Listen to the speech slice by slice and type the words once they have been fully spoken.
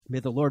May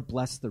the Lord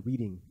bless the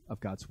reading of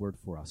God's word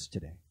for us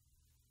today.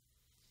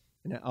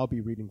 And I'll be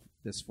reading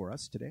this for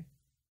us today.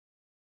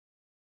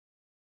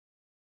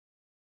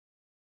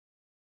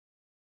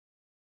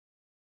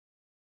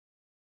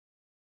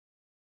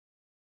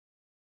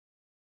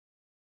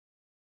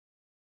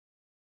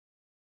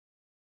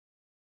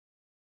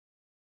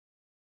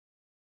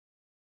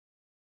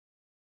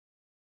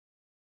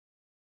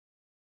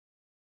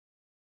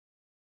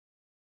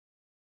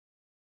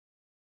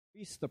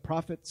 The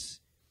prophets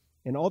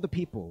and all the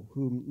people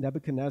whom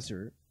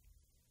Nebuchadnezzar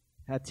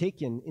had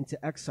taken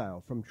into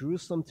exile from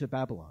Jerusalem to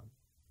Babylon.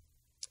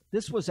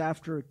 This was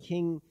after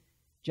King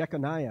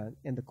Jeconiah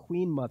and the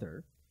queen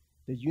mother,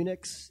 the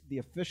eunuchs, the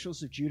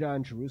officials of Judah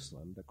and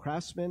Jerusalem, the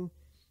craftsmen,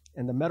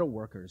 and the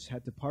metalworkers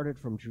had departed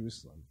from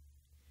Jerusalem.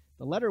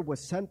 The letter was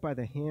sent by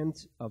the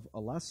hand of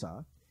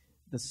Elasah,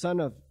 the son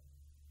of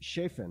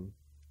Shaphan,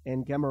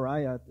 and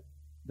Gemariah,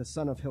 the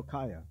son of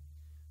Hilkiah,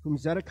 whom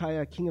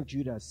Zedekiah, king of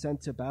Judah,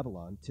 sent to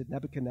Babylon, to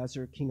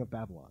Nebuchadnezzar, king of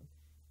Babylon.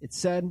 It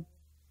said,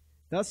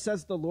 "Thus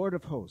says the Lord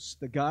of hosts,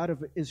 the God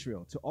of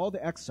Israel, to all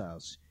the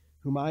exiles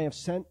whom I have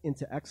sent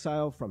into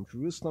exile from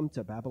Jerusalem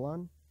to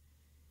Babylon,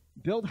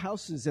 build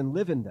houses and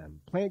live in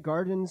them, plant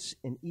gardens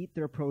and eat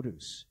their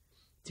produce.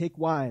 Take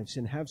wives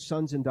and have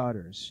sons and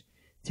daughters.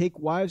 Take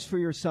wives for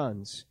your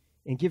sons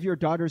and give your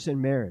daughters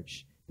in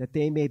marriage, that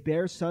they may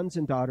bear sons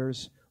and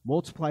daughters,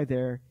 multiply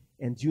there,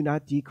 and do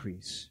not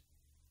decrease.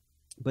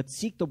 But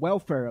seek the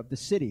welfare of the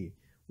city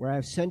where I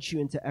have sent you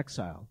into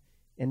exile,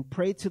 and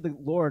pray to the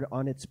Lord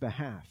on its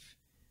behalf.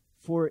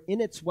 For in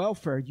its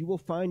welfare you will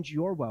find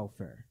your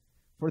welfare.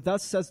 For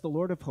thus says the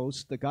Lord of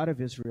hosts, the God of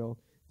Israel,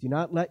 do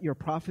not let your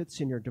prophets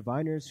and your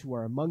diviners who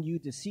are among you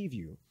deceive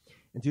you,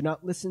 and do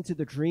not listen to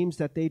the dreams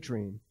that they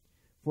dream.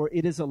 For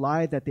it is a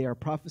lie that they are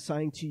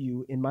prophesying to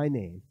you in my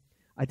name.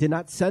 I did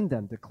not send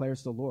them,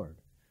 declares the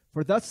Lord.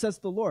 For thus says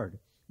the Lord,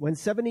 when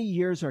 70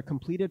 years are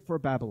completed for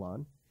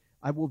Babylon,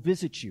 I will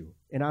visit you,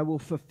 and I will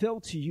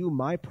fulfill to you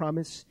my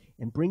promise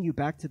and bring you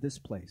back to this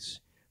place.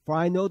 For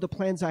I know the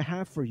plans I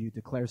have for you,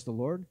 declares the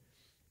Lord,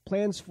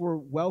 plans for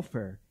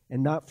welfare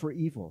and not for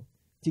evil,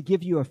 to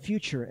give you a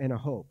future and a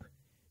hope.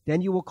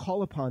 Then you will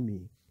call upon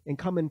me and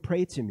come and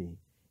pray to me,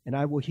 and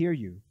I will hear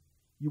you.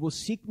 You will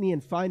seek me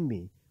and find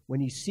me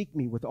when you seek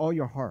me with all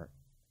your heart.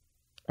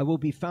 I will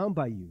be found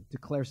by you,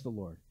 declares the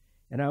Lord,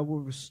 and I will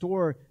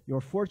restore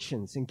your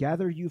fortunes and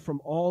gather you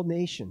from all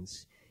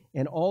nations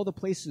and all the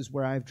places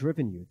where I have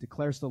driven you,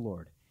 declares the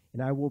Lord,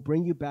 and I will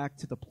bring you back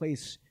to the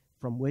place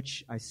from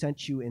which I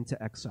sent you into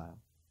exile."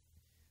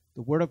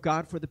 The word of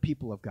God for the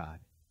people of God.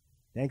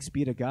 Thanks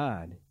be to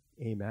God.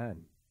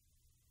 Amen.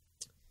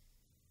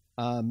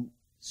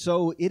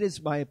 So it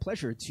is my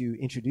pleasure to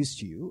introduce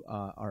to you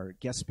our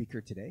guest speaker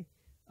today.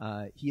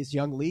 He is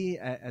Young Lee,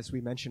 as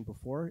we mentioned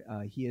before.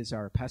 He is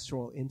our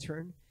pastoral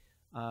intern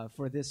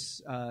for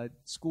this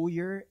school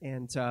year.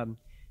 And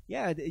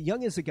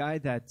Young is a guy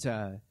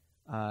that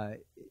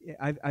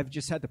I've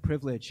just had the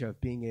privilege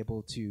of being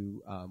able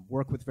to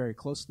work with very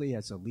closely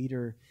as a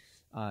leader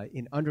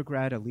in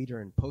undergrad, a leader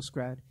in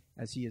postgrad,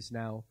 as he is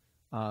now.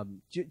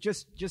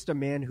 Just a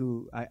man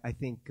who I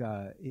think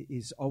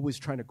is always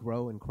trying to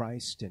grow in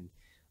Christ. And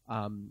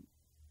I'm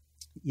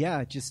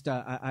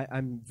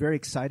very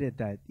excited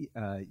that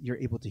you're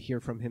able to hear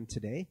from him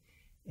today.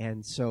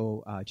 And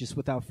so just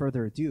without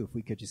further ado, if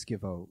we could just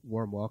give a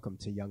warm welcome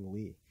to Young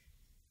Lee.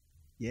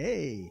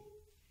 Yay.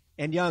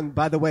 And Young,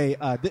 by the way,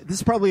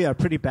 this is probably a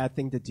pretty bad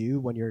thing to do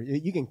when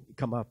you can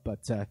come up,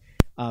 but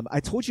I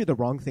told you the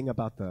wrong thing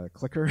about the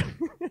clicker.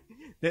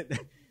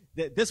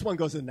 This one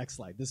goes to the next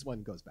slide. This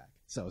one goes back.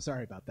 So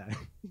sorry about that.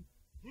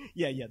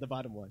 Yeah, the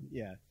bottom one.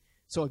 Yeah.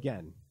 So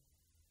again,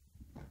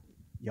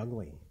 Young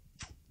Lee.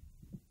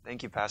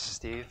 Thank you, Pastor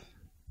Steve.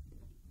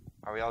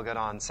 Are we all good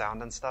on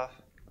sound and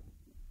stuff?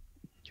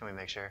 Can we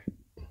make sure?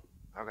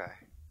 Okay,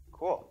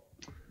 cool.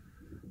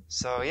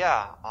 So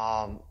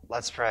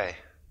let's pray.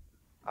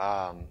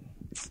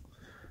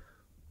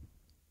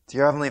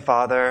 Dear Heavenly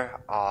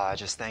Father, I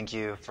just thank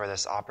you for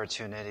this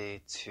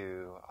opportunity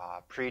to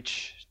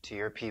preach to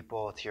your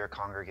people, to your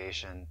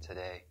congregation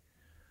today.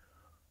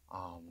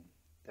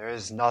 There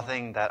is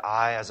nothing that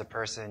I, as a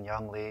person,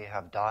 Young Lee,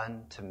 have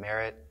done to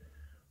merit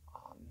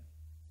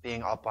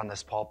being up on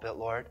this pulpit,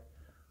 Lord,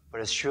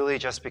 but it's truly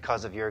just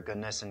because of your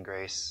goodness and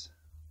grace.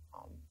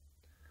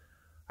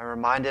 I'm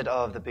reminded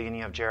of the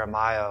beginning of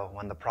Jeremiah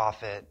when the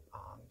prophet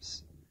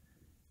is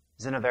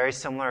in a very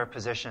similar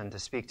position to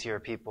speak to your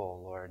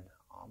people, Lord.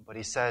 But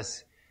he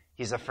says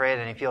he's afraid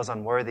and he feels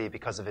unworthy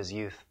because of his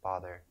youth,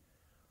 Father.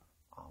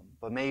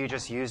 But may you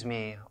just use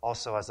me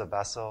also as a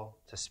vessel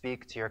to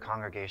speak to your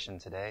congregation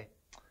today.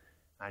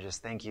 I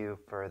just thank you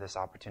for this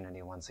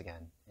opportunity once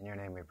again. In your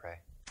name we pray.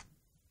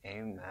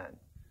 Amen.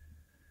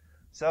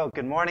 So,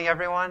 good morning,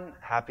 everyone.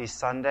 Happy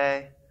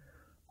Sunday.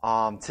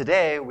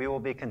 Today, we will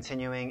be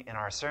continuing in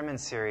our sermon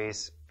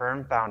series,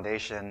 Firm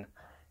Foundation,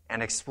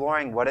 and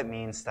exploring what it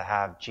means to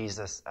have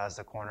Jesus as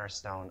the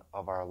cornerstone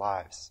of our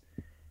lives.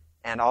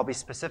 And I'll be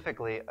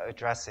specifically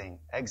addressing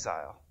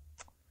exile.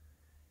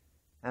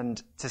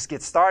 And to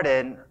get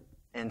started,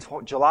 In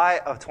July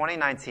of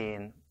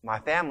 2019, my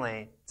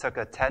family took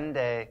a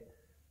 10-day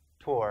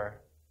tour.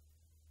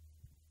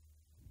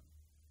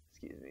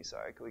 Excuse me,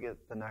 sorry, can we get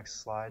the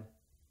next slide?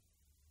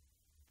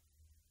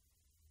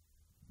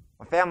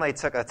 My family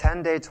took a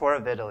 10-day tour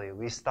of Italy.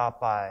 We stopped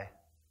by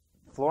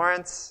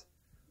Florence.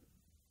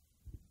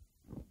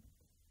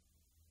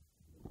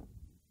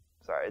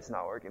 Sorry, it's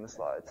not working, the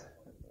slides.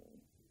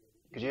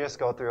 Could you just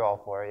go through all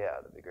four? Yeah,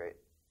 that'd be great.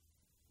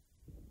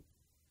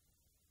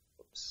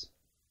 Oops.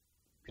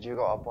 Could you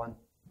go up one?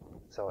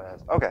 So it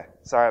has. Okay,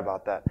 sorry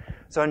about that.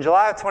 So in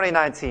July of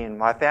 2019,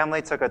 my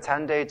family took a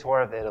 10-day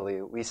tour of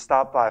Italy. We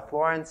stopped by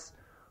Florence,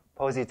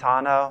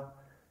 Positano,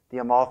 the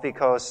Amalfi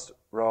Coast,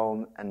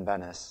 Rome, and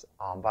Venice.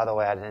 By the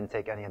way, I didn't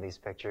take any of these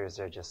pictures.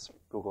 They're just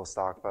Google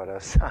stock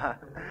photos.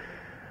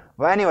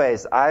 But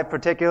anyways, I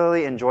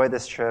particularly enjoyed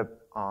this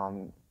trip,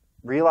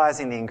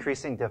 realizing the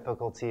increasing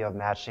difficulty of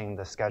matching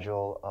the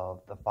schedule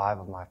of the 5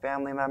 of my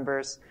family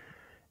members.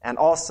 And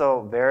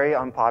also, very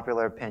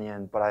unpopular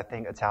opinion, but I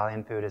think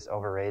Italian food is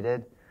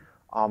overrated.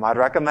 I'd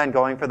recommend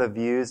going for the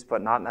views,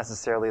 but not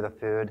necessarily the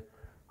food.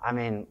 I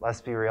mean,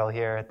 let's be real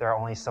here. There are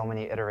only so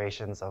many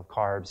iterations of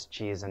carbs,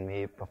 cheese, and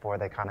meat before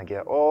they kind of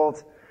get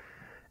old.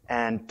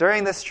 And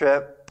during this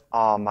trip,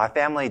 my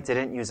family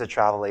didn't use a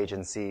travel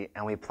agency,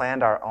 and we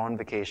planned our own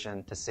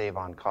vacation to save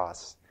on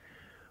costs.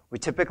 We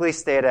typically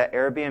stayed at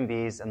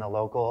Airbnbs in the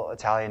local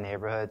Italian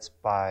neighborhoods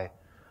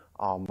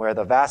where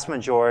the vast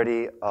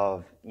majority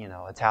of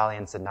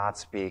Italians did not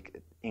speak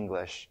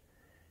English.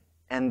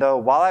 And though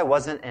while I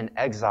wasn't in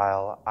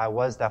exile, I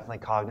was definitely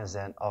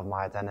cognizant of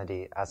my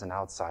identity as an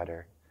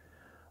outsider.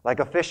 Like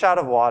a fish out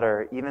of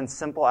water, even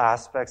simple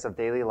aspects of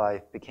daily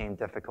life became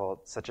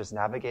difficult, such as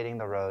navigating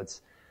the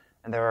roads,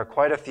 and there were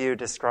quite a few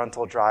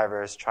disgruntled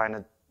drivers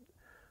trying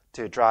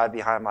to drive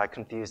behind my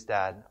confused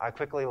dad. I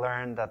quickly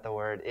learned that the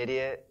word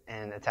idiot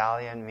in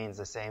Italian means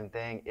the same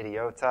thing,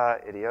 idiota,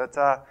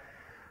 idiota.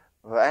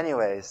 But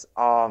anyways,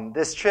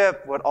 this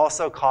trip would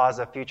also cause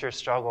a future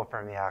struggle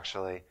for me,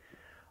 actually.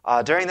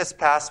 During this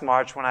past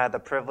March, when I had the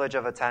privilege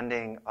of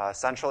attending a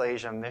Central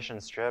Asia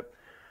missions trip,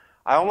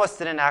 I almost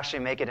didn't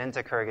actually make it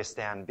into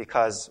Kyrgyzstan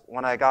because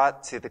when I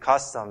got to the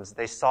customs,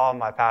 they saw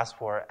my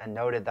passport and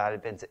noted that I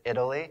had been to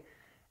Italy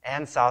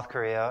and South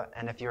Korea,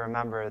 and if you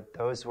remember,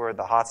 those were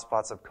the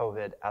hotspots of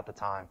COVID at the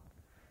time.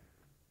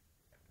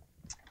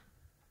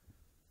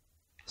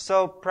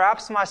 So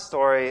perhaps my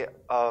story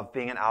of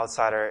being an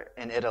outsider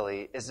in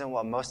Italy isn't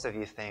what most of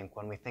you think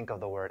when we think of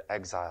the word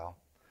exile.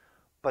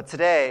 But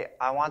today,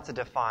 I want to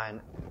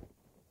define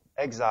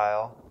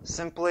exile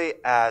simply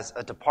as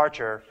a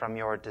departure from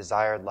your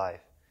desired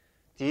life.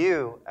 Do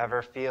you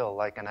ever feel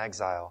like an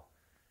exile?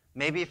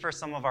 Maybe for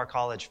some of our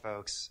college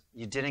folks,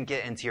 you didn't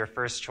get into your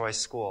first choice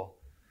school.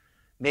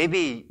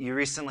 Maybe you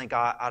recently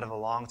got out of a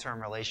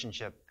long-term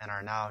relationship and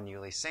are now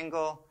newly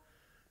single.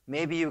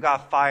 Maybe you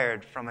got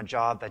fired from a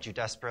job that you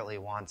desperately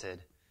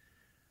wanted.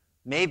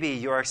 Maybe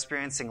you're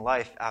experiencing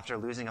life after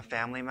losing a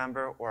family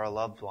member or a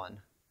loved one.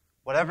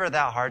 Whatever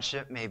that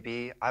hardship may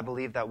be, I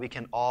believe that we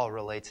can all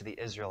relate to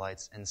the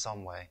Israelites in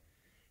some way.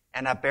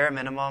 And at bare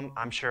minimum,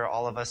 I'm sure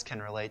all of us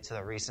can relate to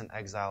the recent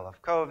exile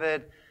of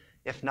COVID,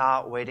 if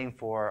not waiting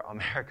for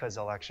America's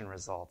election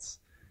results.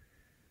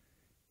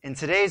 In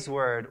today's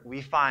word,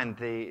 we find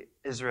the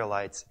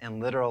Israelites in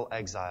literal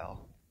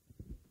exile.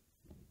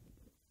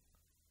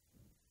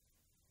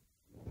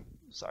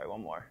 Sorry,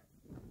 one more.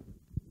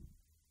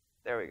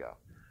 There we go.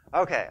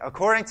 Okay,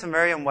 according to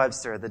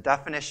Merriam-Webster, the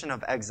definition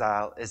of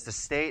exile is the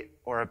state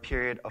or a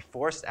period of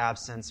forced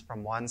absence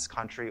from one's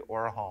country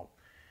or a home.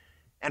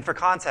 And for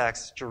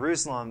context,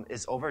 Jerusalem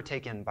is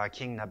overtaken by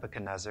King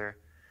Nebuchadnezzar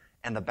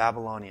and the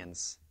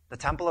Babylonians. The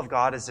temple of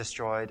God is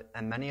destroyed,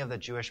 and many of the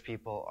Jewish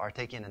people are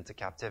taken into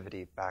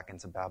captivity back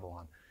into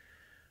Babylon.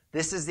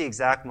 This is the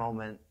exact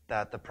moment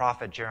that the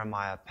prophet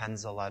Jeremiah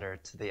pens a letter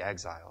to the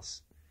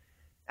exiles.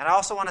 And I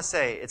also want to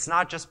say, it's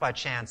not just by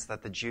chance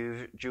that the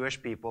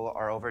Jewish people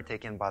are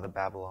overtaken by the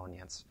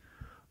Babylonians.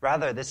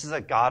 Rather, this is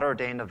a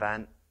God-ordained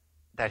event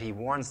that he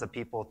warns the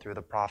people through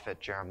the prophet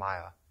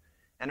Jeremiah.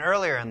 And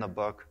earlier in the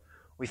book,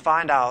 we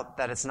find out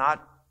that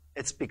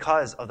it's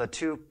because of the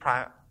two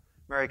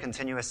primary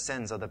continuous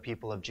sins of the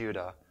people of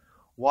Judah.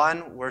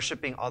 One,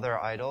 worshiping other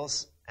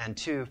idols, and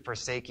two,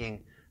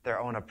 forsaking their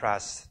own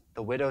oppressed,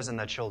 the widows and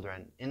the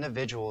children,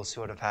 individuals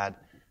who would have had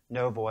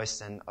no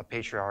voice in a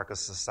patriarchal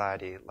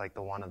society like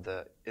the one of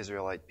the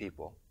Israelite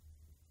people.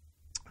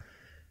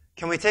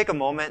 Can we take a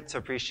moment to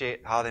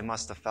appreciate how they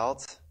must have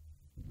felt?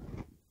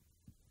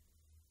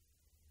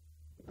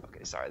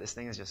 Okay, sorry, this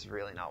thing is just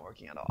really not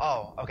working at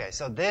all. Oh, okay,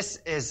 so this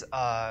is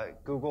a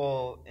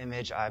Google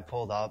image I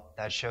pulled up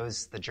that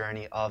shows the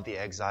journey of the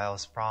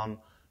exiles from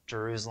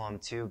Jerusalem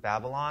to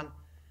Babylon.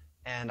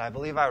 And I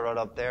believe I wrote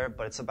up there,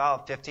 but it's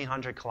about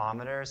 1,500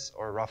 kilometers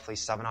or roughly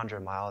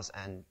 700 miles.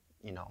 And,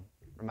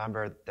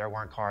 remember, there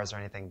weren't cars or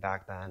anything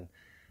back then.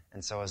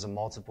 And so it was a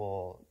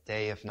multiple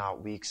day, if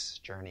not weeks,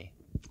 journey.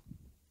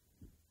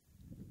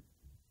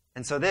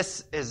 And so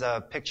this is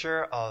a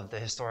picture of the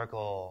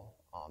historical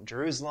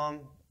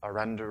Jerusalem, a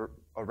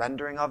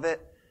rendering of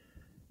it.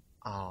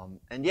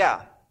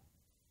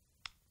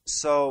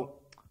 So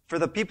for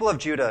the people of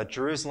Judah,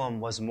 Jerusalem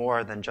was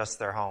more than just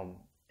their home.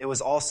 It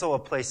was also a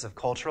place of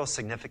cultural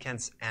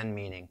significance and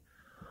meaning.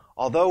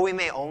 Although we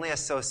may only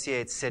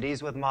associate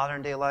cities with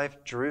modern-day life,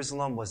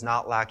 Jerusalem was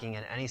not lacking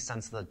in any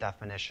sense of the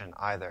definition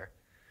either.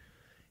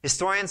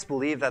 Historians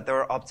believe that there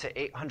were up to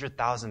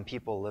 800,000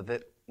 people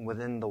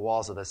within the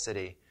walls of the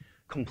city,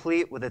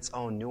 complete with its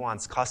own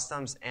nuanced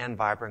customs and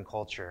vibrant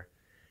culture.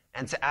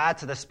 And to add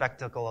to the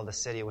spectacle of the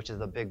city, which is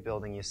the big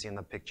building you see in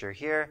the picture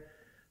here,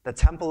 the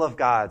temple of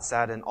God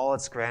sat in all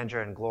its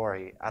grandeur and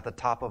glory at the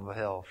top of a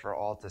hill for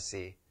all to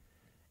see.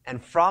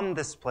 And from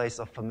this place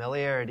of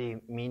familiarity,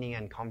 meaning,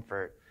 and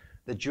comfort,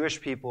 the Jewish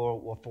people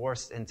were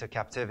forced into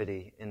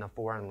captivity in a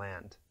foreign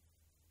land.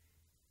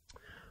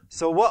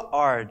 So what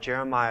are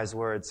Jeremiah's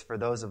words for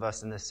those of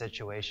us in this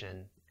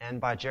situation?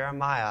 And by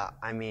Jeremiah,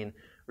 I mean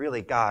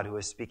really God who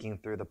is speaking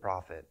through the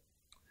prophet.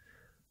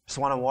 Just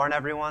want to warn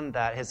everyone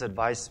that his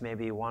advice may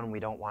be one we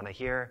don't want to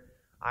hear.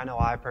 I know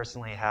I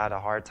personally had a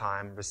hard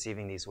time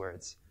receiving these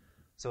words.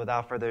 So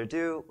without further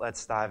ado,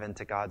 let's dive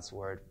into God's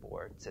word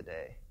for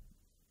today.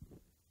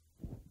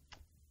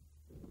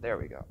 There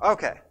we go.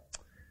 Okay.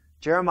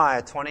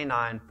 Jeremiah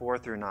 29, 4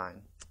 through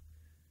 9.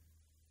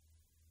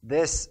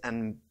 This,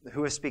 and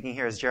who is speaking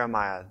here is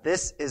Jeremiah.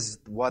 This is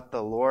what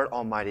the Lord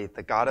Almighty,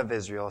 the God of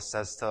Israel,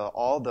 says to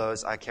all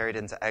those I carried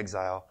into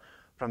exile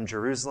from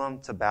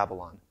Jerusalem to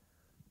Babylon.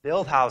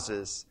 Build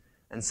houses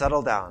and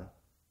settle down.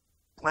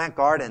 Plant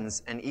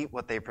gardens and eat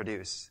what they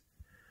produce.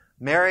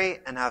 Marry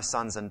and have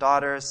sons and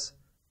daughters.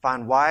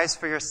 Find wives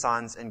for your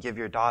sons and give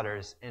your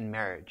daughters in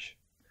marriage,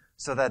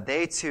 so that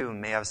they too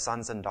may have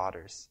sons and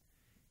daughters.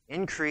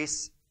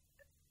 Increase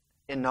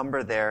in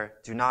number there,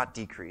 do not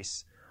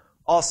decrease.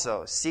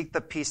 Also, seek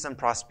the peace and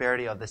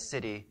prosperity of the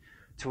city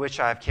to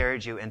which I have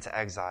carried you into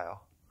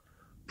exile.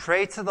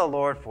 Pray to the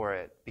Lord for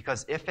it,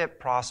 because if it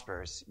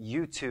prospers,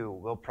 you too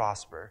will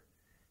prosper.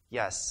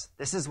 Yes,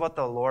 this is what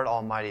the Lord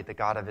Almighty, the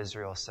God of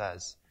Israel,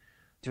 says.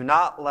 Do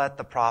not let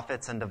the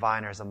prophets and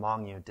diviners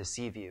among you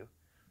deceive you.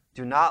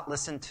 Do not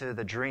listen to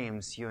the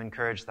dreams you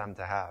encourage them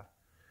to have.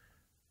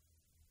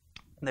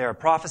 They are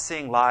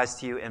prophesying lies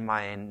to you in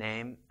my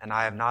name, and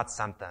I have not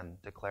sent them,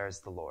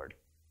 declares the Lord.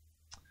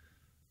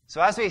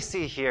 So as we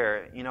see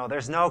here,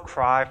 there's no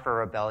cry for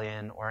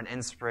rebellion or an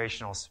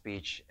inspirational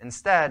speech.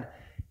 Instead,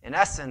 in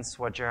essence,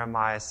 what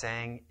Jeremiah is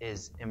saying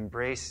is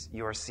embrace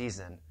your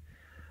season.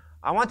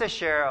 I want to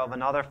share of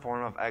another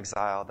form of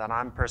exile that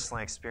I'm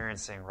personally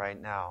experiencing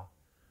right now.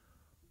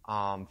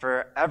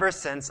 For ever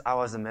since I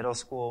was in middle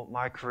school,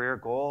 my career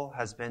goal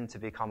has been to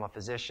become a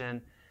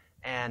physician.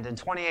 And in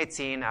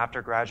 2018,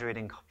 after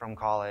graduating from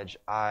college,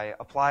 I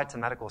applied to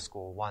medical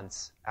school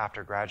once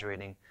after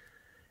graduating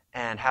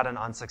and had an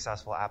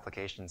unsuccessful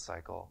application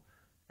cycle.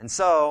 And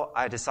so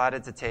I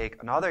decided to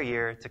take another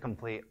year to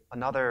complete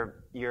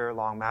another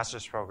year-long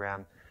master's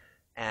program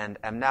and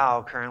am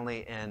now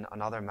currently in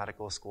another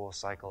medical school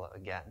cycle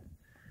again.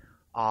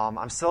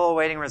 I'm still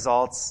awaiting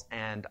results,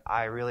 and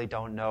I really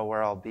don't know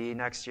where I'll be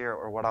next year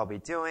or what I'll be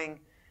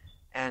doing.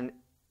 And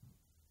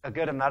a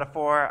good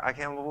metaphor I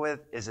came up with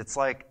is it's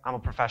like I'm a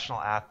professional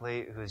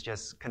athlete who's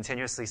just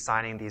continuously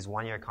signing these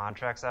one-year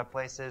contracts at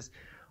places,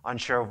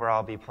 unsure of where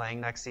I'll be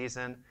playing next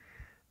season.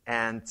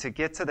 And to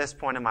get to this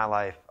point in my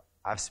life,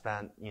 I've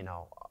spent,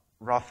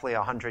 roughly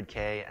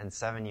 $100K and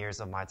 7 years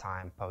of my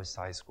time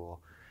post-high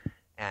school.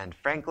 And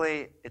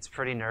frankly, it's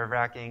pretty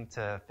nerve-wracking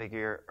to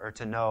figure or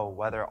to know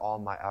whether all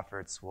my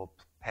efforts will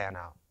pan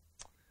out.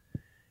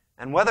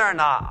 And whether or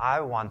not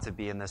I want to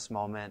be in this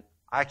moment,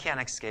 I can't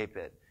escape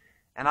it.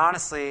 And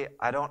honestly,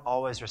 I don't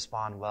always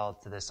respond well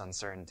to this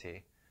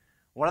uncertainty.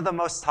 One of the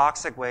most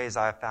toxic ways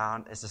I've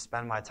found is to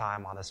spend my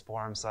time on this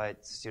forum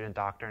site, Student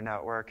Doctor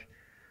Network.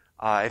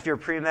 If you're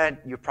pre-med,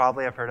 you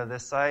probably have heard of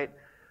this site.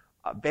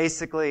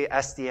 Basically,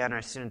 SDN,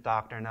 or Student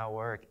Doctor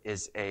Network,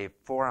 is a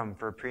forum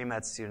for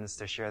pre-med students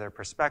to share their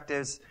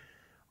perspectives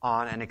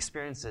on and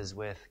experiences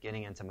with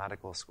getting into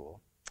medical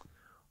school.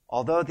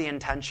 Although the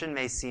intention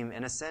may seem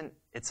innocent,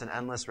 it's an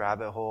endless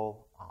rabbit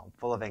hole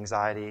full of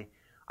anxiety.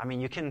 I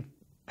mean, you can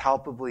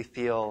palpably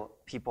feel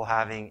people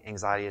having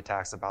anxiety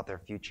attacks about their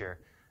future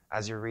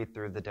as you read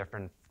through the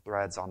different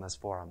threads on this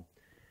forum,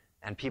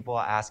 and people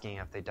asking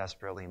if they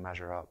desperately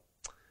measure up.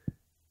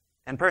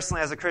 And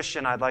personally, as a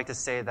Christian, I'd like to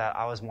say that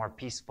I was more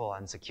peaceful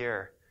and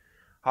secure.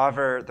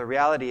 However, the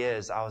reality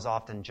is I was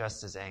often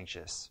just as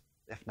anxious,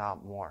 if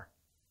not more.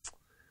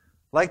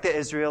 Like the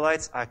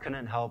Israelites, I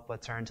couldn't help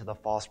but turn to the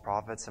false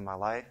prophets in my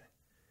life.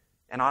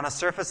 And on a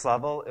surface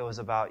level, it was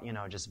about,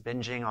 just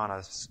binging on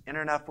an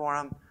internet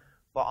forum.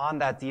 But on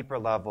that deeper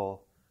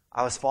level,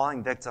 I was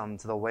falling victim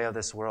to the way of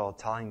this world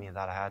telling me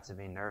that I had to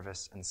be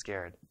nervous and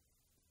scared.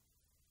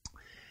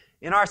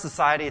 In our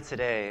society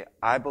today,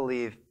 I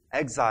believe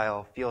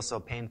exile feels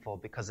so painful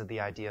because of the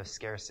idea of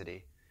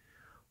scarcity.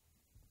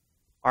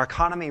 Our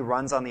economy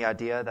runs on the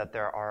idea that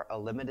there are a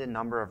limited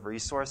number of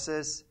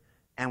resources,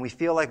 and we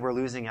feel like we're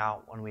losing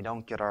out when we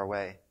don't get our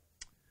way.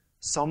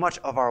 So much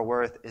of our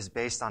worth is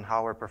based on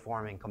how we're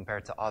performing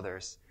compared to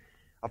others.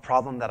 a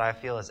problem that I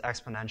feel is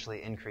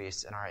exponentially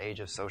increased in our age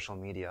of social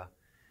media.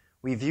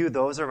 We view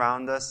those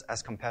around us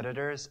as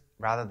competitors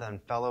rather than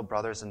fellow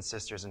brothers and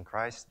sisters in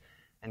Christ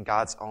and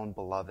God's own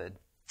beloved.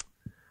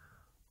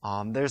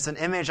 There's an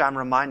image I'm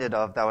reminded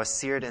of that was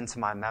seared into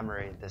my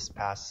memory this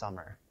past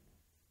summer.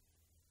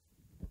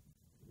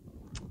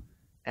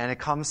 And it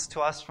comes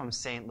to us from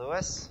St.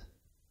 Louis.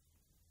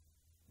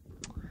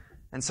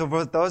 And so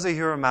for those of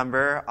you who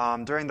remember,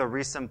 during the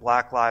recent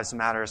Black Lives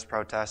Matter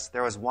protests,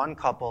 there was one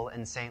couple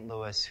in St.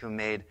 Louis who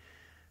made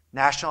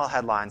national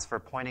headlines for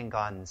pointing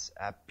guns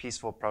at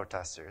peaceful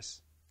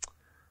protesters.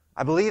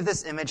 I believe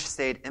this image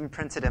stayed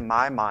imprinted in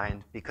my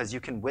mind because you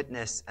can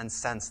witness and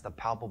sense the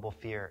palpable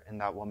fear in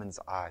that woman's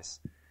eyes.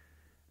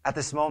 At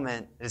this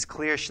moment, it is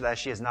clear that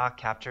she is not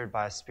captured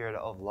by a spirit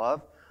of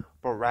love,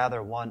 but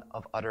rather one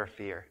of utter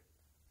fear.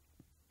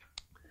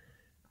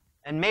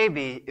 And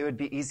maybe it would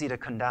be easy to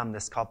condemn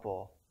this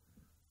couple,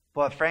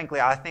 but frankly,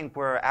 I think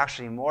we're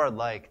actually more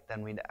alike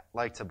than we'd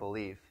like to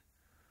believe.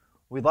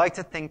 We'd like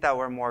to think that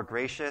we're more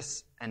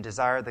gracious and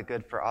desire the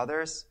good for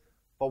others,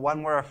 but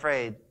when we're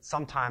afraid,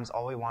 sometimes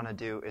all we want to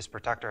do is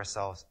protect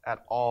ourselves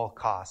at all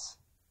costs.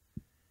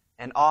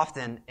 And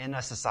often, in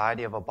a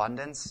society of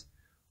abundance,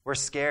 we're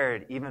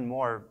scared even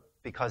more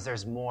because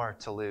there's more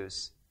to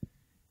lose.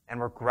 And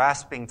we're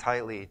grasping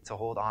tightly to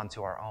hold on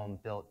to our own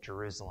built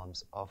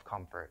Jerusalems of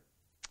comfort.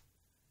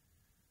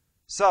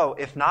 So,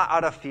 if not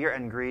out of fear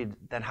and greed,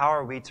 then how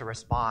are we to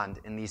respond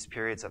in these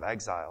periods of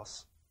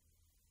exiles?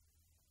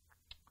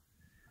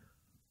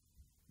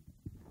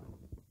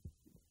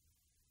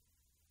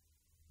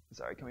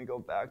 Sorry, can we go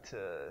back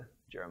to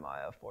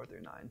Jeremiah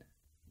 4-9?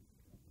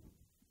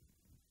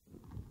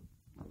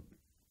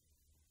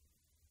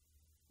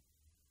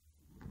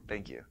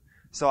 Thank you.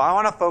 So I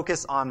want to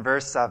focus on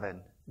verse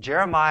 7.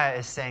 Jeremiah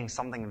is saying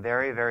something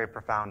very, very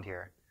profound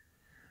here.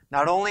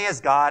 Not only is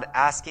God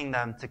asking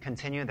them to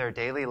continue their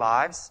daily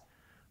lives,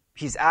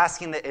 he's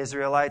asking the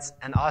Israelites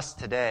and us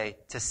today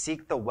to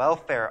seek the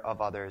welfare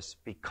of others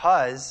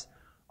because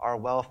our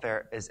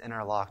welfare is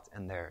interlocked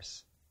in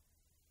theirs.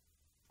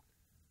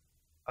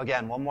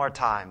 Again, one more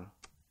time.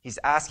 He's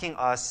asking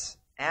us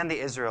and the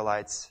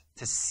Israelites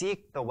to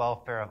seek the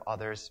welfare of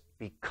others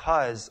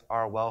because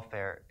our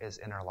welfare is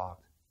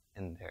interlocked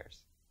in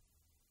theirs.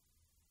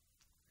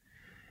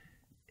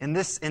 In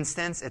this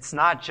instance, it's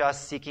not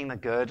just seeking the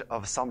good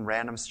of some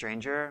random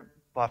stranger,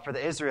 but for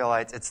the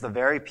Israelites, it's the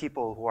very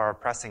people who are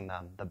oppressing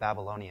them, the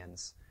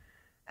Babylonians.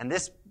 And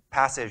this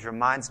passage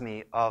reminds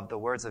me of the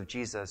words of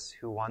Jesus,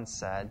 who once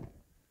said,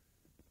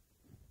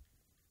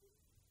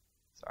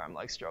 sorry,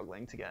 I'm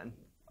struggling again.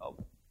 Oh,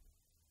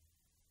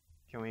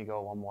 can we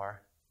go one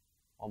more?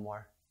 One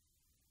more.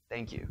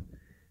 Thank you.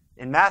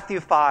 In Matthew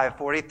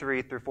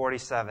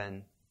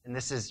 5:43-47, and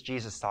this is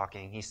Jesus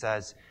talking, he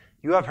says,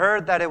 "You have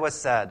heard that it was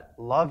said,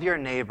 'Love your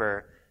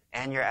neighbor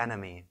and your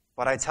enemy.'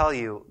 But I tell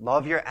you,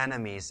 love your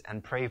enemies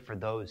and pray for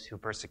those who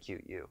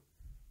persecute you,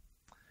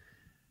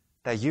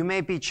 that you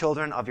may be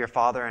children of your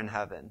Father in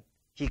heaven.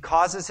 He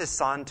causes his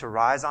sun to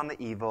rise on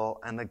the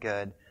evil and the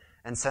good,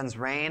 and sends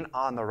rain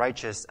on the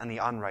righteous and the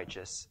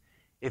unrighteous.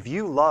 If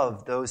you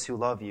love those who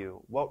love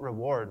you, what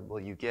reward will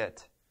you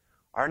get?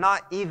 Are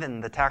not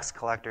even the tax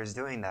collectors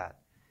doing that?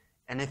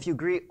 And if you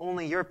greet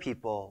only your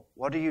people,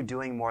 what are you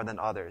doing more than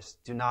others?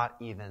 Do not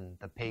even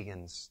the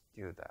pagans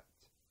do that?"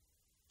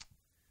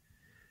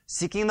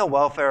 Seeking the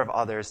welfare of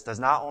others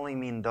does not only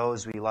mean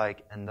those we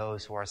like and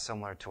those who are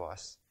similar to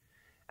us.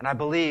 And I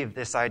believe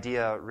this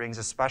idea rings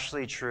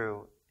especially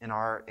true in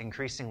our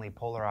increasingly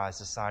polarized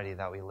society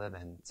that we live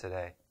in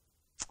today.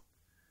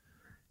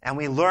 And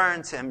we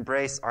learn to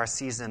embrace our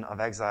season of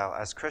exile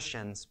as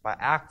Christians by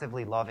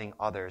actively loving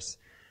others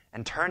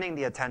and turning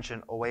the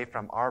attention away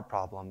from our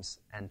problems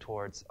and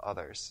towards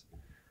others.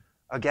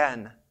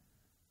 Again,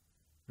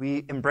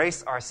 we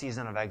embrace our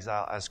season of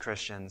exile as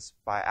Christians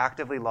by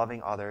actively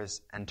loving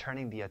others and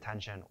turning the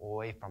attention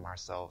away from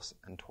ourselves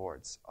and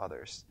towards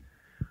others.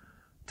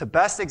 To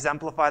best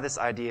exemplify this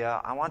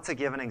idea, I want to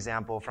give an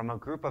example from a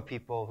group of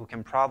people who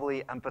can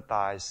probably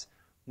empathize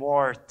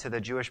more to the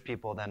Jewish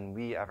people than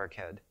we ever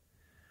could.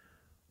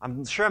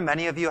 I'm sure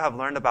many of you have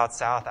learned about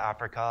South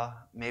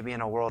Africa, maybe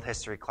in a world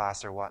history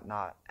class or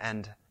whatnot,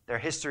 and their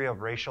history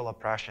of racial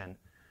oppression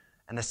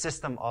and the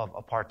system of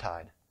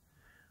apartheid.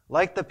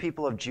 Like the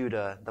people of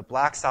Judah, the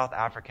black South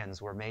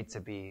Africans were made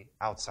to be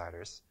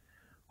outsiders.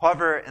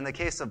 However, in the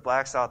case of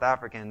black South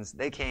Africans,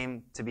 they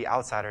came to be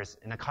outsiders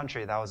in a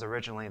country that was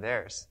originally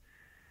theirs.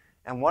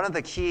 And one of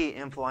the key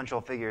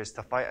influential figures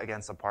to fight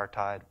against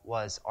apartheid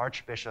was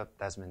Archbishop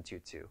Desmond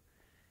Tutu.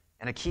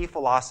 And a key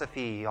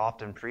philosophy he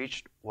often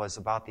preached was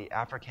about the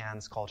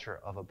Afrikaans culture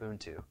of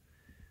Ubuntu.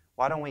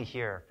 Why don't we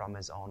hear from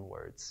his own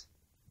words?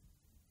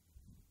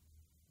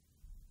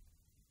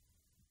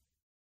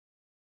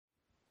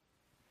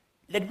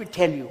 Let me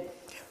tell you,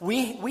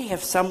 we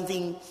have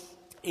something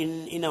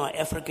in our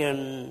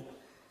African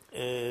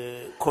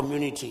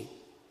community,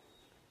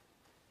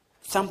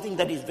 something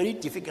that is very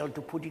difficult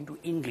to put into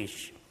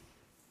English.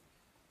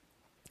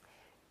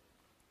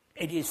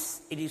 It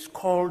is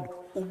called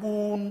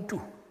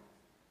Ubuntu.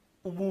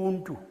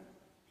 Ubuntu.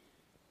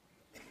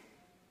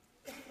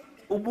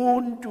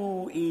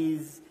 Ubuntu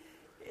is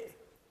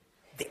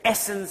the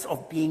essence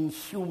of being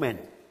human.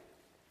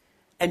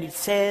 And it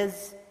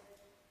says,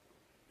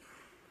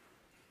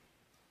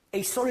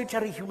 a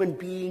solitary human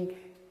being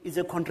is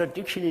a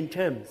contradiction in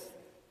terms.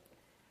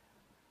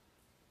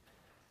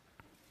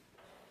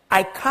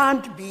 I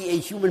can't be a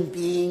human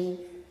being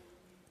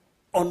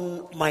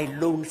on my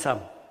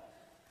lonesome.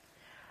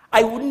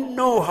 I wouldn't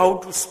know how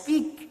to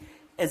speak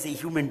as a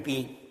human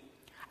being.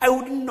 I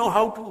wouldn't know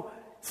how to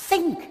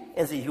think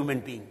as a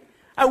human being.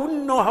 I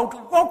wouldn't know how to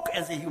walk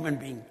as a human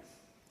being.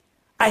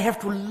 I have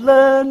to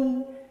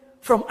learn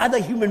from other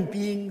human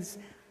beings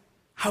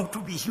how to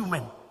be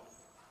human.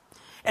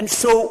 And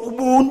so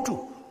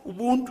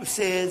Ubuntu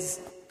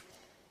says,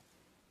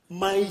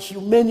 my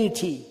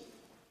humanity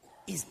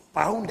is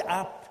bound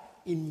up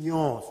in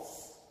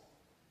yours.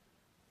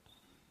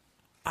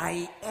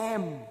 I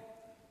am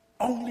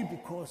only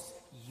because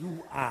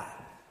you are.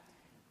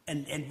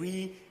 And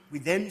we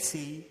then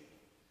say,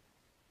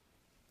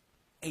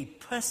 a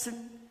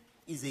person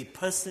is a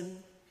person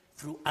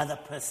through other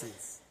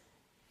persons.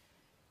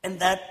 And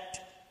that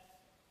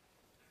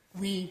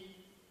we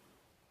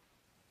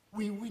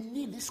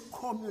need this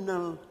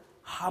communal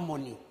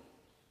harmony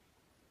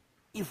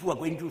if we're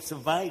going to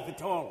survive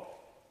at all.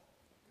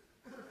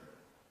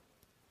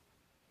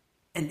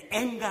 And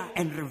anger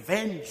and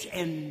revenge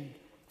and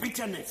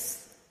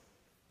bitterness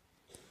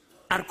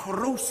are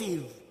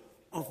corrosive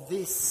of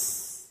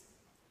this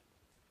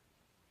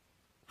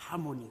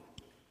harmony.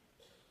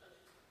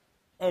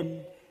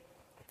 And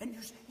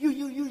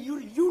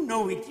you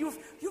know it.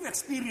 You've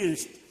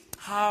experienced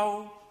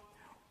how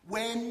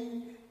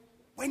when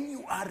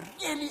you are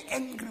really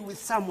angry with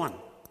someone,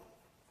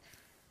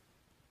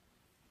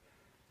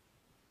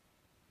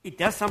 it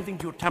does something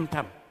to your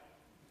tum-tum.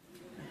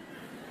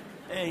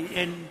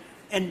 And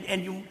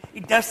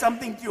it does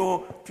something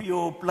to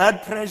your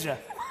blood pressure.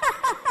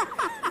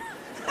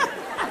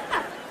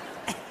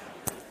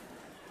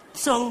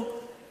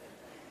 So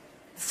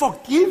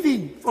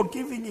forgiving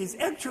is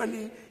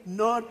actually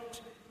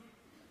not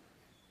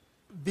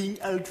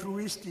being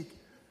altruistic.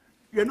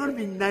 You're not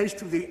being nice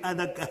to the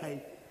other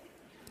guy.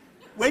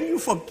 When you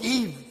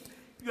forgive,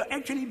 you're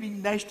actually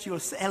being nice to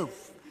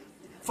yourself.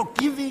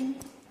 Forgiving,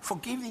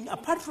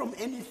 apart from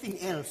anything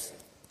else,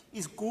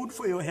 is good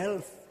for your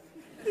health.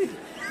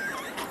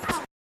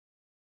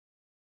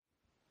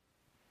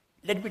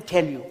 Let me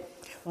tell you,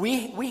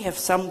 we have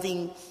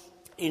something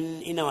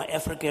in our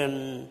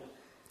African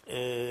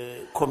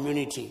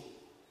community,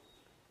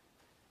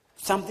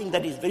 something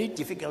that is very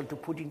difficult to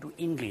put into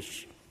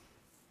English.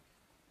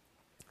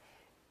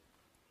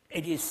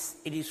 It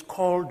is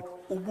called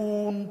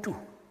Ubuntu.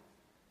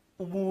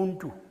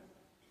 Ubuntu.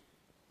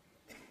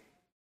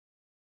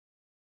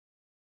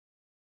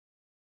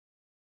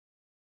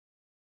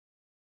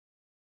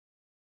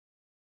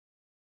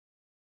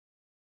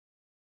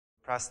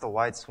 Oppressed the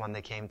whites when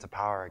they came to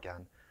power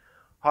again.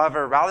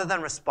 However, rather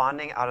than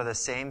responding out of the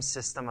same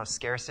system of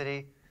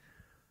scarcity,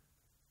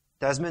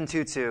 Desmond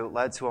Tutu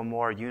led to a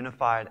more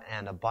unified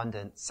and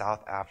abundant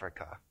South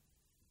Africa.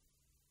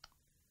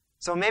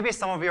 So maybe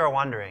some of you are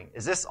wondering,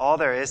 is this all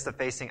there is to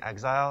facing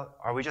exile?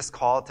 Are we just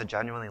called to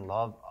genuinely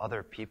love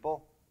other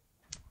people?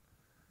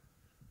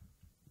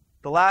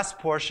 The last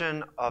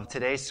portion of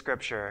today's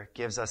scripture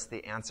gives us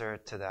the answer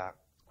to that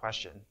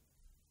question.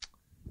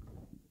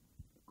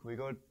 Can we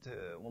go to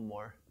one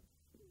more?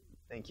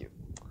 Thank you.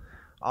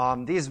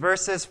 These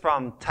verses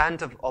from 10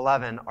 to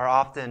 11 are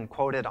often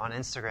quoted on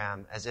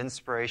Instagram as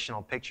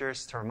inspirational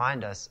pictures to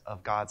remind us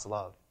of God's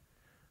love.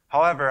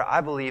 However,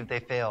 I believe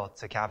they fail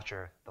to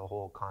capture the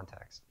whole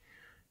context.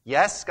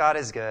 Yes, God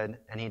is good,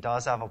 and He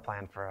does have a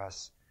plan for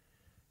us.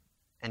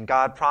 And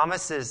God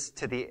promises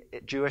to the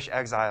Jewish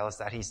exiles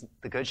that He's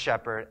the good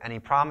shepherd, and He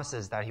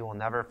promises that He will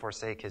never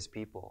forsake His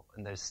people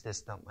in this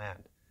distant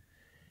land.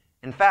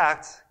 In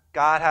fact,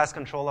 God has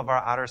control of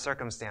our outer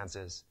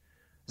circumstances.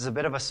 This is a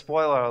bit of a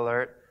spoiler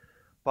alert,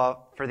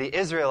 but for the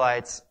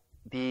Israelites,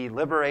 the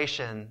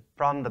liberation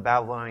from the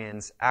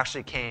Babylonians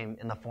actually came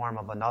in the form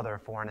of another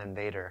foreign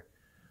invader.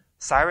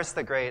 Cyrus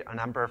the Great, an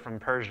emperor from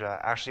Persia,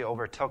 actually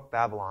overtook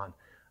Babylon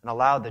and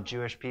allowed the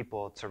Jewish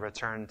people to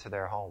return to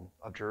their home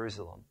of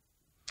Jerusalem.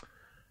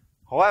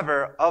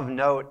 However, of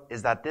note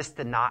is that this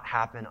did not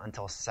happen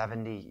until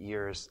 70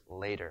 years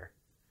later.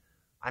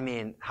 I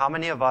mean, how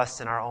many of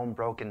us in our own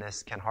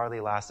brokenness can hardly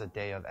last a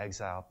day of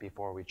exile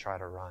before we try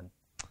to run?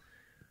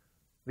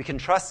 We can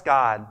trust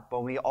God,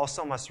 but we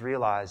also must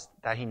realize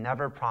that He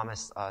never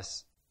promised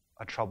us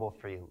a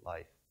trouble-free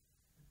life.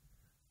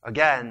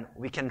 Again,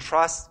 we can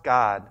trust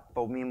God,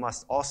 but we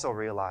must also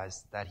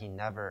realize that He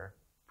never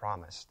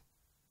promised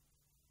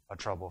a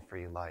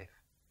trouble-free life.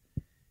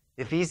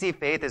 If easy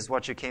faith is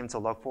what you came to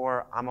look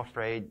for, I'm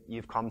afraid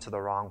you've come to the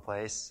wrong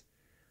place.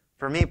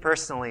 For me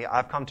personally,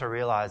 I've come to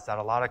realize that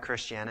a lot of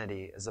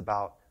Christianity is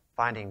about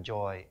finding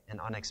joy in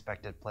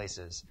unexpected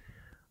places.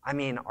 I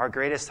mean, our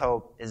greatest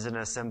hope isn't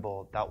a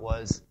symbol that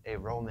was a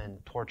Roman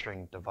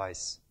torturing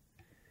device.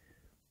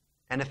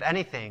 And if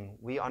anything,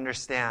 we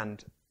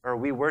understand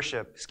we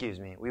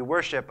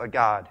worship a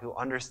God who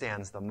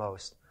understands the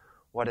most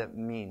what it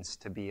means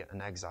to be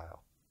an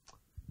exile.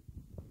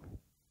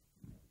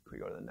 Can we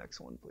go to the next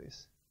one,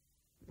 please?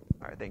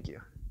 All right, thank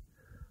you.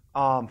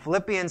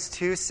 Philippians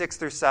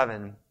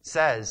 2:6-7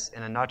 says,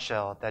 in a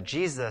nutshell, that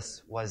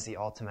Jesus was the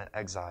ultimate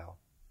exile,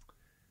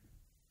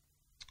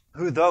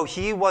 who, though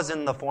he was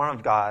in the form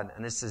of God,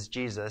 and this is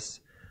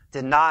Jesus,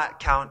 did not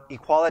count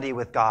equality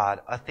with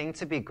God a thing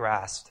to be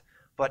grasped,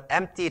 but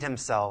emptied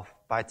himself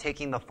by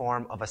taking the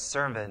form of a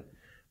servant,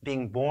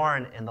 being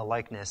born in the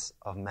likeness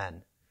of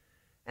men.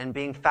 And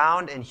being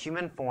found in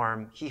human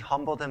form, he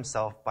humbled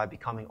himself by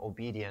becoming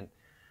obedient,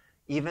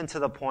 even to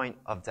the point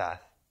of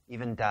death,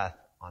 even death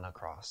on a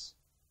cross.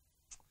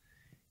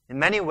 In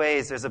many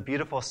ways, there's a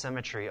beautiful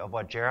symmetry of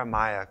what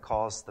Jeremiah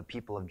calls the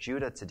people of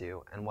Judah to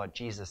do and what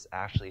Jesus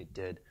actually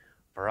did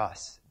for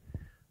us.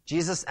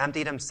 Jesus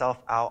emptied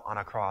himself out on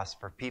a cross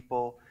for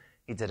people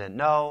he didn't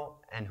know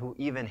and who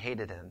even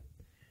hated him.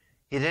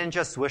 He didn't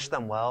just wish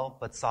them well,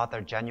 but sought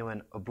their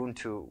genuine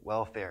Ubuntu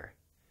welfare.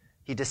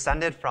 He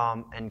descended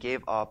from and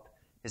gave up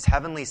his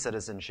heavenly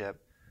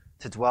citizenship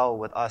to dwell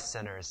with us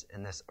sinners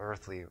in this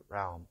earthly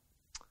realm.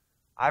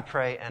 I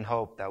pray and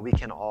hope that we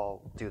can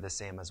all do the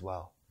same as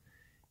well.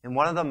 In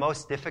one of the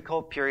most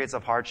difficult periods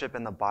of hardship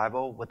in the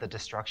Bible, with the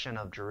destruction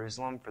of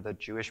Jerusalem for the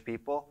Jewish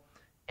people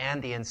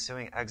and the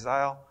ensuing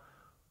exile,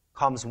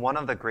 comes one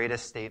of the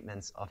greatest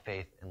statements of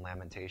faith in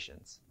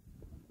Lamentations.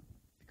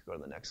 You could go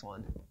to the next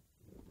one.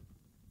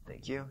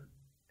 Thank you.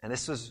 And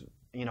this was,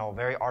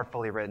 very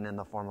artfully written in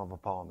the form of a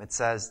poem. It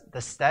says,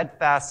 "The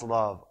steadfast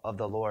love of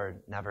the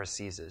Lord never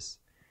ceases.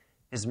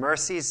 His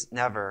mercies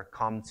never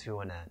come to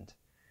an end.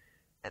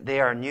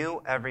 They are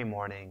new every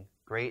morning.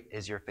 Great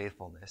is your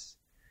faithfulness.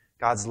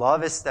 God's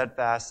love is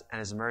steadfast, and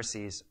his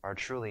mercies are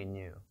truly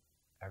new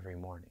every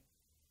morning."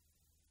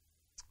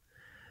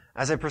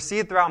 As I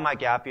proceed throughout my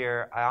gap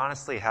year, I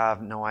honestly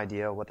have no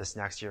idea what this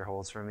next year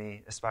holds for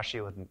me,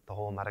 especially with the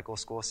whole medical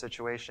school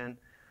situation.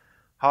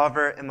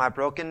 However, in my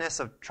brokenness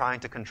of trying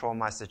to control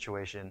my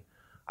situation,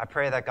 I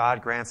pray that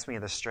God grants me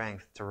the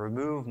strength to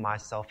remove my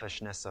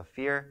selfishness of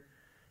fear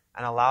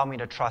and allow me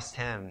to trust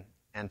him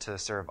and to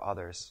serve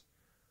others.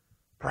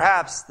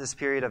 Perhaps this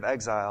period of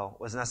exile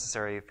was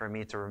necessary for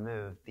me to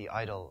remove the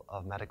idol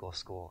of medical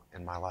school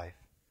in my life.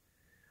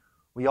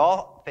 We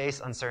all face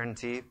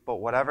uncertainty, but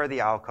whatever the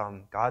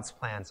outcome, God's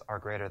plans are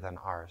greater than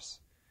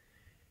ours.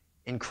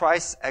 In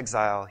Christ's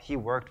exile, he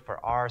worked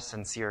for our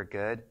sincere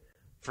good,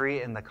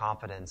 free in the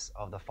confidence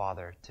of the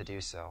Father to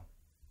do so.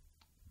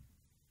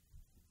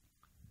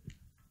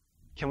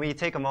 Can we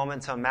take a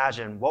moment to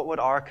imagine what would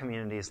our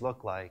communities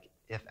look like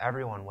if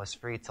everyone was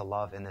free to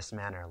love in this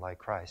manner like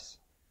Christ?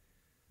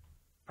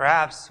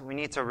 Perhaps we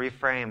need to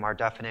reframe our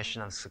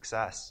definition of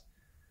success.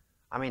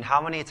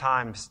 How many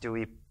times do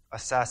we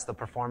assess the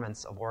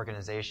performance of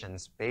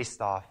organizations based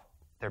off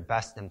their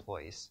best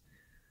employees?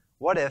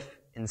 What if,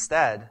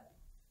 instead,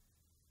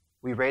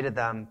 we rated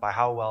them by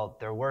how well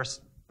their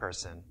worst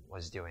person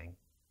was doing?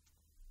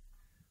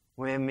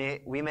 We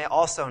may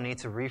also need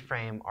to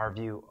reframe our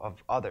view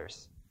of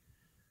others.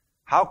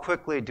 How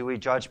quickly do we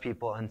judge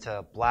people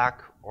into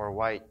black or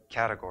white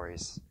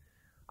categories?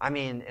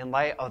 In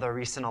light of the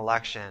recent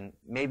election,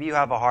 maybe you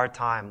have a hard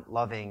time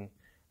loving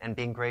and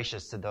being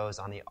gracious to those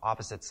on the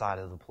opposite side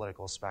of the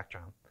political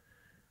spectrum.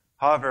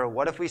 However,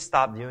 what if we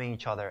stop viewing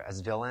each other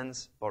as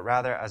villains, but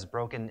rather as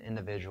broken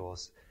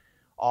individuals,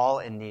 all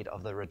in need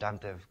of the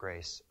redemptive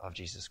grace of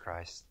Jesus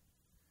Christ?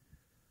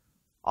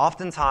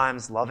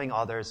 Oftentimes, loving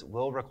others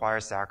will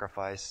require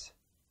sacrifice,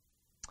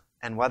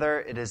 and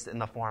whether it is in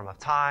the form of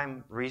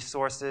time,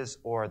 resources,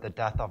 or the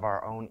death of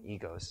our own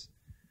egos.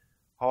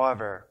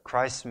 However,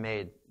 Christ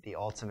made the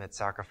ultimate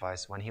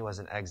sacrifice when he was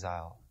in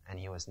exile and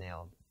he was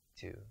nailed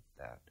to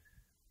that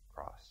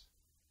cross.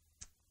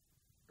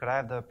 Could I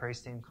have the praise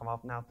team come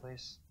up now,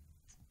 please?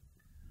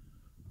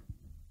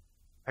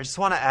 I just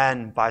want to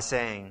end by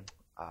saying,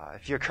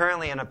 if you're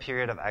currently in a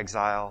period of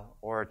exile,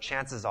 or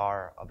chances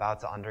are about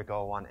to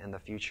undergo one in the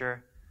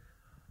future,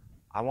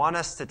 I want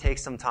us to take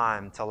some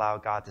time to allow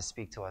God to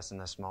speak to us in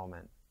this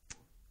moment.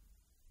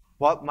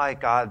 What might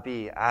God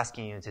be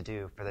asking you to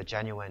do for the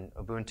genuine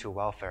Ubuntu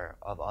welfare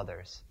of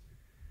others?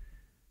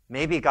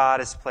 Maybe God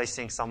is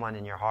placing someone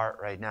in your heart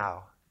right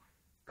now.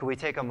 Could we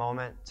take a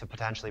moment to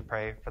potentially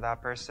pray for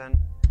that person?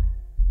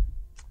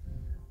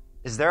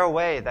 Is there a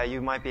way that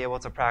you might be able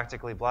to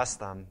practically bless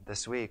them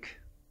this week?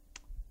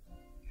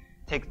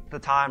 Take the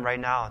time right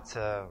now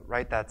to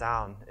write that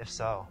down, if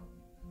so.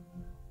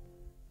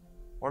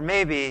 Or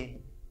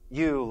maybe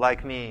you,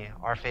 like me,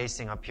 are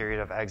facing a period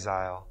of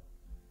exile,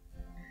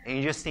 and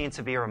you just need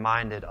to be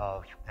reminded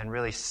of, and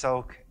really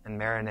soak and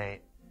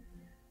marinate,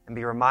 and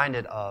be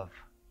reminded of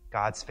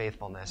God's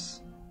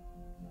faithfulness.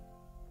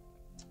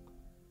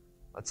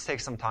 Let's take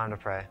some time to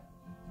pray.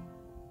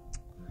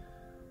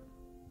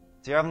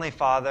 Dear Heavenly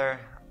Father,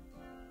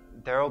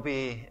 there will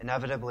be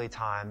inevitably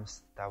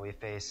times that we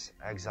face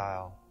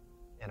exile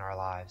in our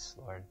lives,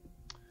 Lord.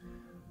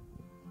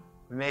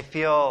 We may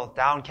feel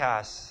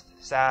downcast,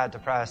 sad,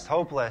 depressed,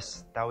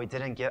 hopeless that we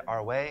didn't get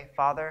our way,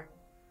 Father.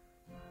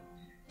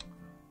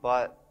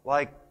 But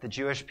like the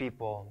Jewish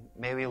people,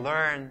 may we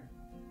learn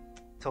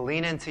to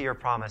lean into your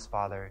promise,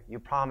 Father. You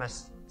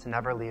promised to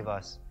never leave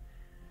us.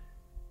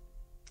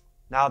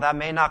 Now, that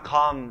may not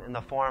come in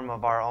the form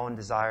of our own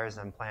desires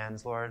and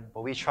plans, Lord,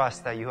 but we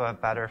trust that you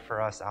have better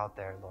for us out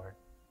there, Lord.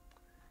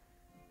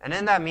 And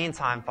in that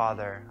meantime,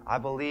 Father, I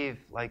believe,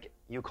 like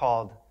you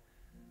called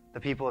the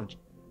people of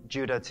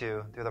Judah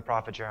to through the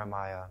prophet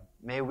Jeremiah,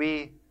 may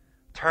we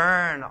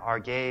turn our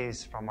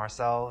gaze from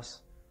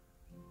ourselves,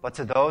 but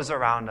to those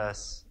around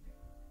us,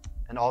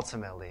 and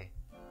ultimately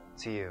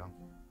to you.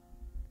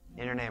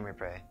 In your name we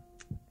pray.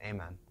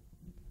 Amen.